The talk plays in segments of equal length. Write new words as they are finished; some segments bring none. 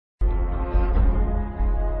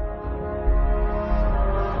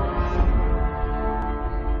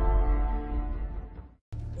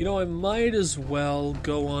You know, I might as well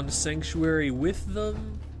go on to Sanctuary with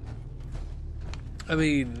them. I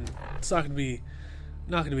mean, it's not gonna be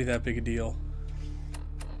that big a deal.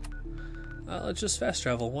 Let's just fast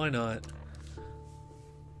travel. Why not?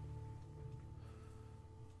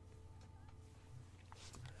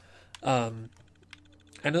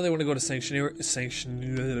 I know they want to go to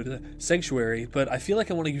Sanctuary, but I feel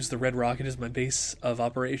like I want to use the Red Rocket as my base of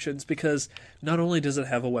operations because not only does it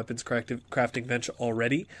have a weapons crafting bench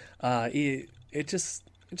already, it's just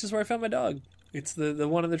where I found my dog. It's the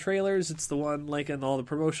one in the trailers. It's the one like in all the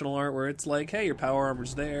promotional art where it's like, hey, your power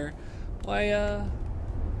armor's there. Why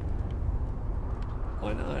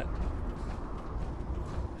not?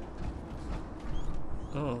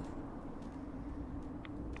 Oh.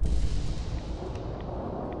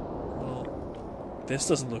 This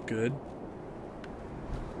doesn't look good,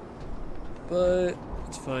 but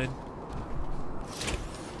it's fine.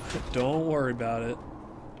 Don't worry about it.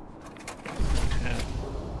 Yeah.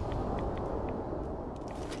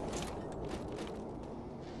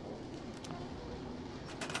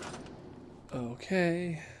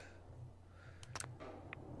 Okay.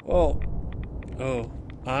 Whoa. Oh,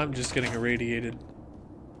 I'm just getting irradiated.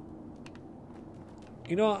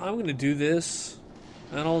 You know what? I'm gonna do this,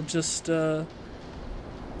 and I'll just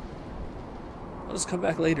come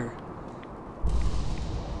back later.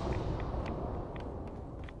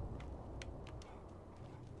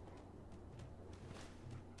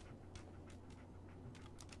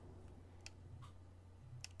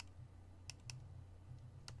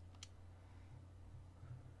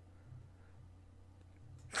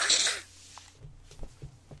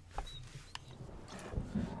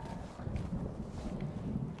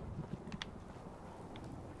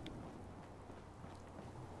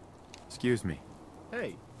 Excuse me.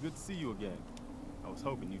 Hey, good to see you again. I was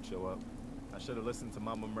hoping you'd show up. I should have listened to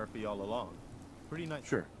Mama Murphy all along. Pretty nice.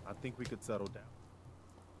 Sure. I think we could settle down.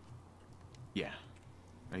 Yeah.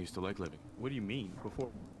 I used to like living. What do you mean?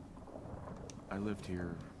 Before? I lived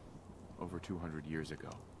here over 200 years ago.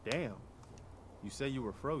 Damn. You say you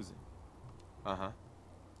were frozen. Uh-huh.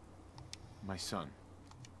 My son.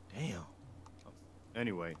 Damn.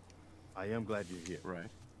 Anyway, I am glad you're here. Right.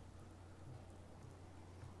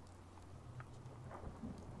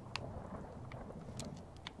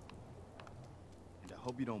 I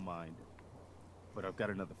hope you don't mind, but I've got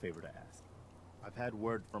another favor to ask. I've had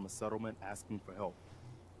word from a settlement asking for help.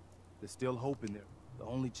 There's still hope in there. The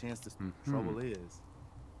only chance to trouble is,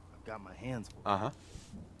 I've got my hands full. Uh-huh.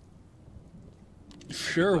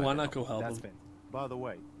 Sure, why not go help him? By the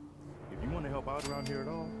way, if you want to help out around here at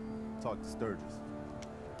all, talk to Sturgis.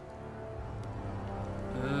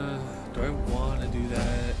 Do I want to do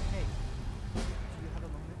that?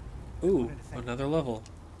 Ooh, another level.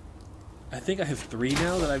 I think I have 3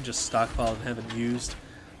 now that I've just stockpiled and haven't used.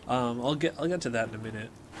 I'll get to that in a minute.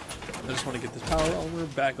 I just want to get this power armor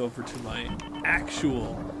back over to my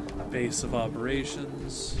actual base of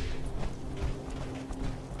operations.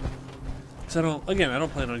 Cause I don't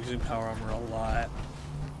plan on using power armor a lot.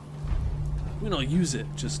 I mean, I'll use it,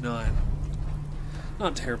 just not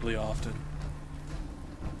terribly often.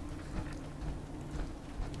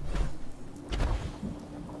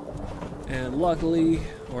 And luckily,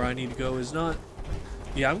 where I need to go is not...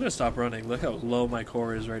 Yeah, I'm gonna stop running. Look how low my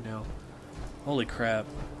core is right now. Holy crap.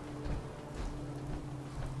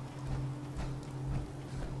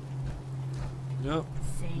 Yep.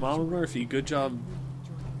 Mama Murphy, good job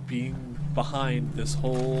being behind this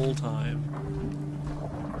whole time.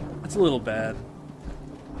 It's a little bad.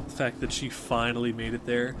 The fact that she finally made it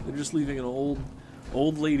there. They're just leaving an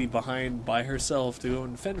old lady behind by herself to go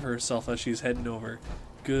and fend for herself as she's heading over.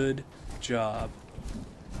 Good job.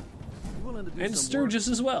 And Sturgis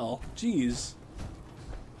as well. Jeez.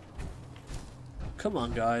 Come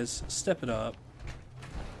on, guys. Step it up.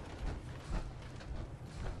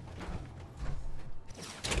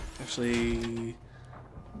 Actually,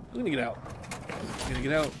 I'm gonna get out.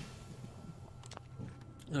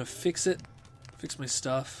 I'm gonna fix it. Fix my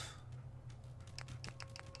stuff.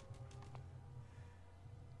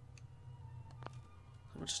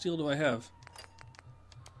 How much steel do I have?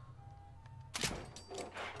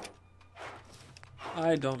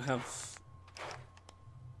 I don't have...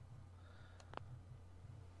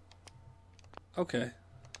 Okay.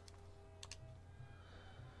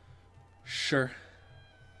 Sure.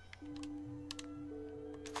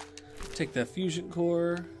 Take that fusion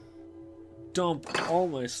core. Dump all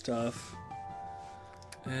my stuff.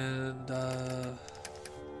 And,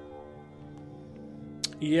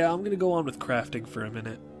 yeah, I'm gonna go on with crafting for a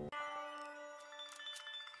minute.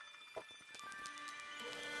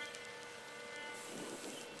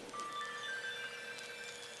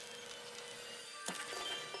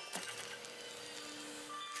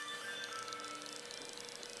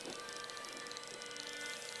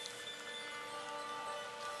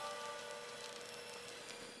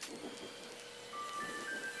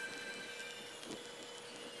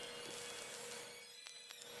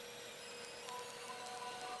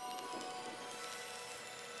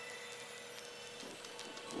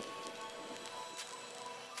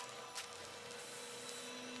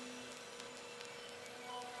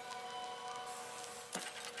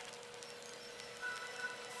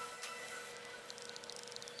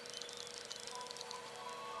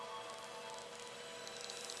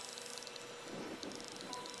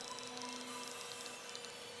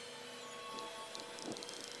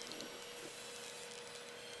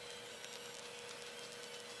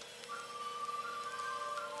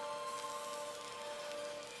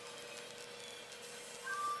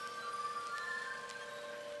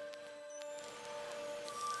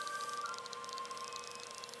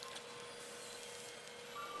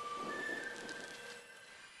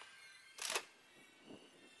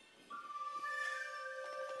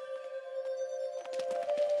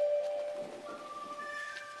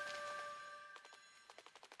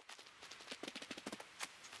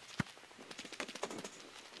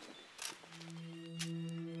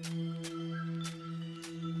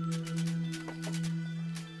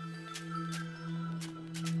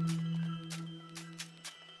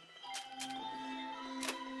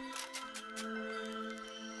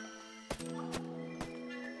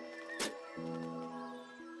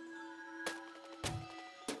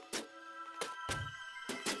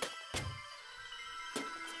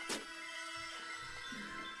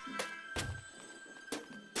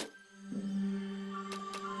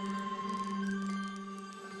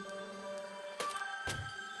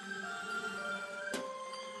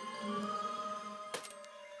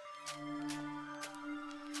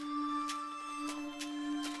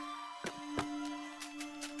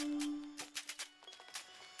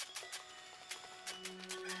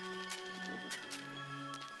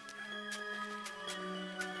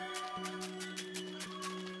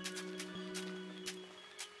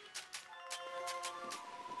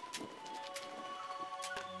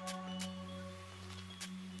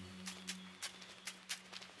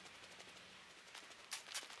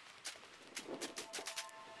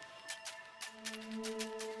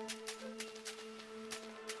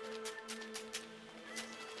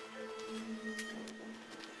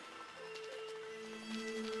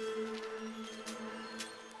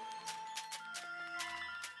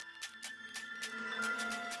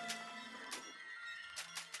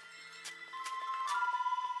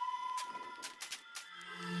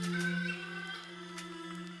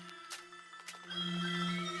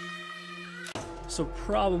 So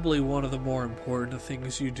probably one of the more important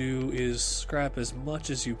things you do is scrap as much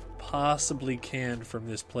as you possibly can from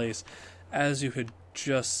this place, as you had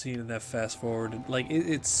just seen in that fast forward. Like,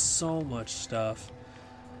 it's so much stuff,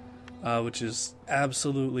 which is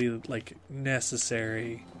absolutely, like,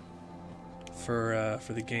 necessary for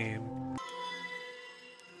the game.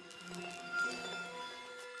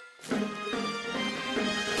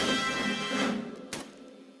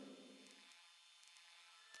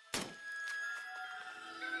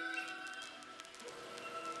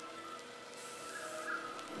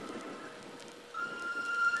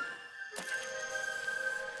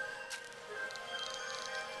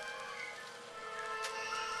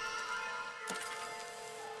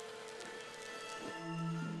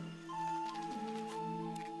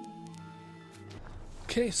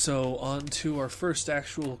 Okay, so on to our first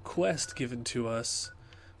actual quest given to us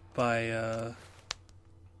by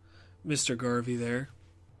Mr. Garvey there.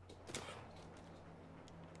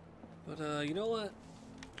 But you know what?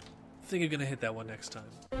 I think I'm gonna hit that one next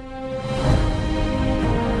time.